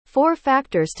4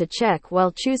 factors to check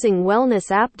while choosing wellness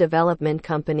app development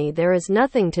company. There is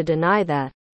nothing to deny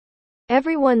that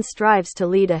everyone strives to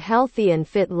lead a healthy and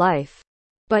fit life,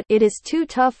 but it is too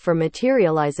tough for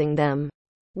materializing them.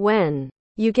 When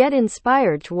you get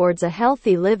inspired towards a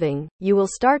healthy living, you will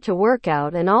start to work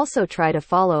out and also try to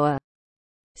follow a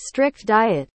strict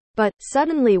diet. But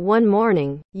suddenly one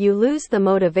morning, you lose the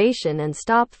motivation and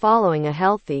stop following a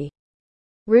healthy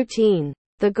routine.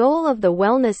 The goal of the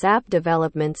wellness app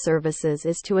development services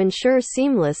is to ensure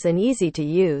seamless and easy to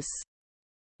use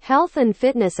health and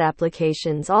fitness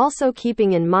applications, also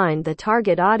keeping in mind the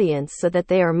target audience so that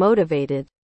they are motivated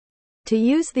to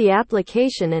use the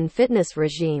application and fitness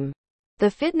regime.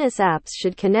 The fitness apps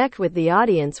should connect with the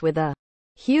audience with a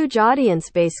huge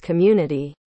audience-based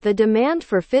community. The demand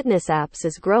for fitness apps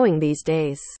is growing these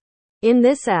days. In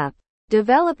this app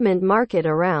development market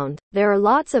around, there are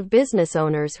lots of business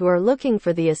owners who are looking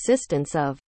for the assistance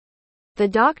of the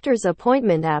doctor's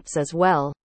appointment apps as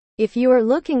well. If you are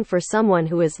looking for someone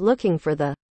who is looking for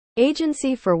the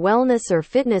agency for wellness or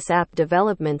fitness app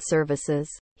development services,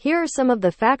 here are some of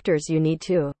the factors you need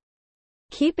to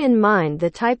keep in mind. The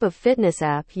type of fitness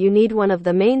app you need. One of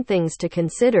the main things to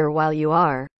consider while you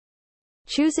are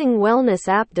choosing wellness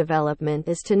app development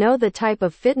is to know the type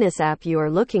of fitness app you are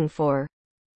looking for.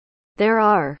 There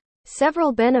are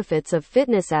several benefits of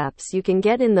fitness apps you can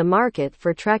get in the market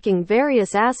for tracking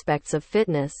various aspects of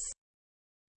fitness.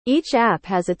 Each app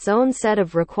has its own set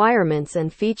of requirements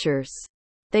and features.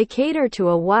 They cater to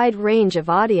a wide range of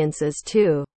audiences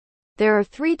too. There are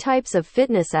 3 types of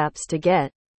fitness apps to get.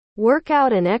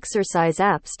 Workout and exercise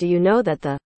apps. Do you know that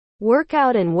the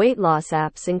workout and weight loss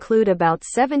apps include about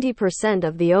 70%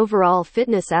 of the overall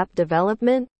fitness app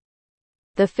development?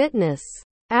 The fitness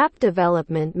app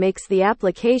development makes the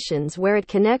applications where it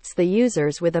connects the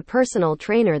users with a personal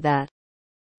trainer that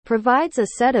provides a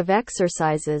set of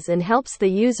exercises and helps the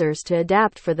users to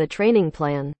adapt for the training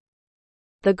plan.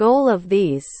 The goal of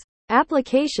these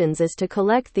applications is to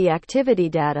collect the activity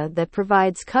data that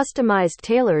provides customized,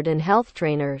 tailored and health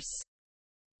trainers.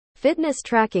 Fitness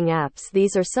tracking apps.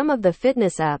 These are some of the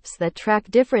fitness apps that track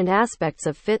different aspects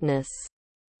of fitness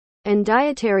and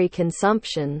dietary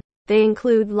consumption. They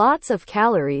include lots of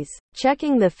calories,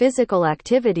 checking the physical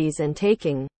activities and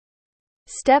taking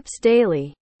steps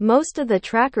daily. Most of the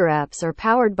tracker apps are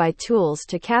powered by tools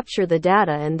to capture the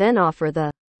data and then offer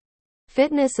the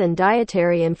fitness and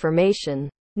dietary information.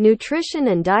 Nutrition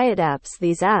and diet apps.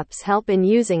 These apps help in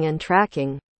using and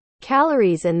tracking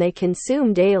calories and they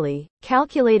consume daily,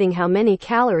 calculating how many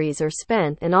calories are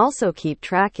spent and also keep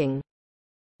tracking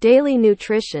daily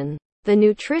nutrition. The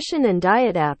nutrition and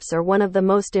diet apps are one of the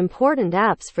most important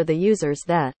apps for the users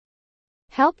that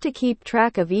help to keep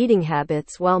track of eating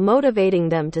habits while motivating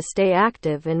them to stay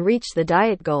active and reach the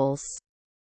diet goals.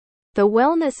 The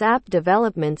wellness app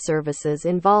development services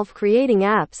involve creating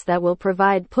apps that will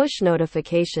provide push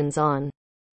notifications on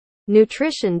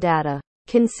nutrition data.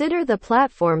 Consider the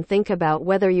platform. Think about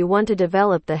whether you want to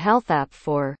develop the health app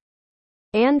for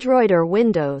Android or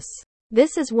Windows.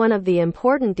 This is one of the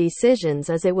important decisions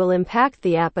as it will impact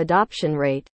the app adoption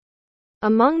rate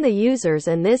among the users,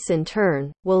 and this in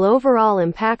turn will overall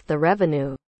impact the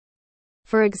revenue.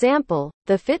 For example,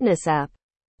 the fitness app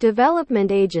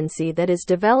development agency that is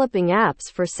developing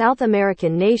apps for South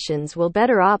American nations will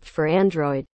better opt for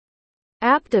Android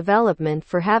app development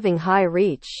for having high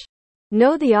reach.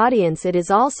 Know the audience. It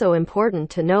is also important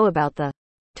to know about the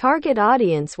target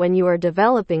audience when you are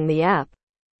developing the app.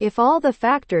 If all the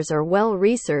factors are well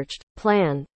researched,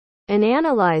 planned, and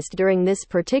analyzed during this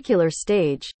particular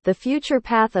stage, the future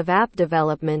path of app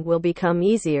development will become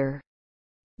easier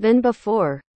than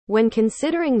before. When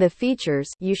considering the features,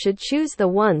 you should choose the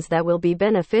ones that will be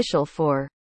beneficial for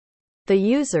the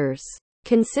users.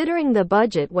 Considering the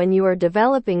budget when you are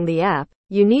developing the app,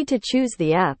 you need to choose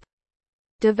the app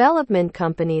development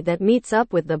company that meets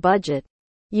up with the budget.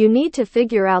 You need to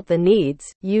figure out the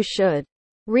needs. You should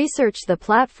research the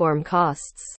platform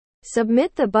costs.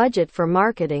 Submit the budget for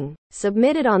marketing.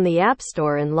 Submit it on the App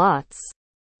Store and lots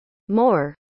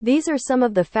more. These are some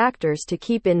of the factors to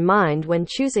keep in mind when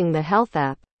choosing the health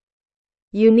app.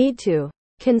 You need to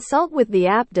consult with the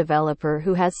app developer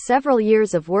who has several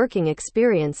years of working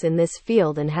experience in this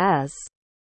field and has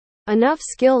enough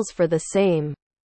skills for the same.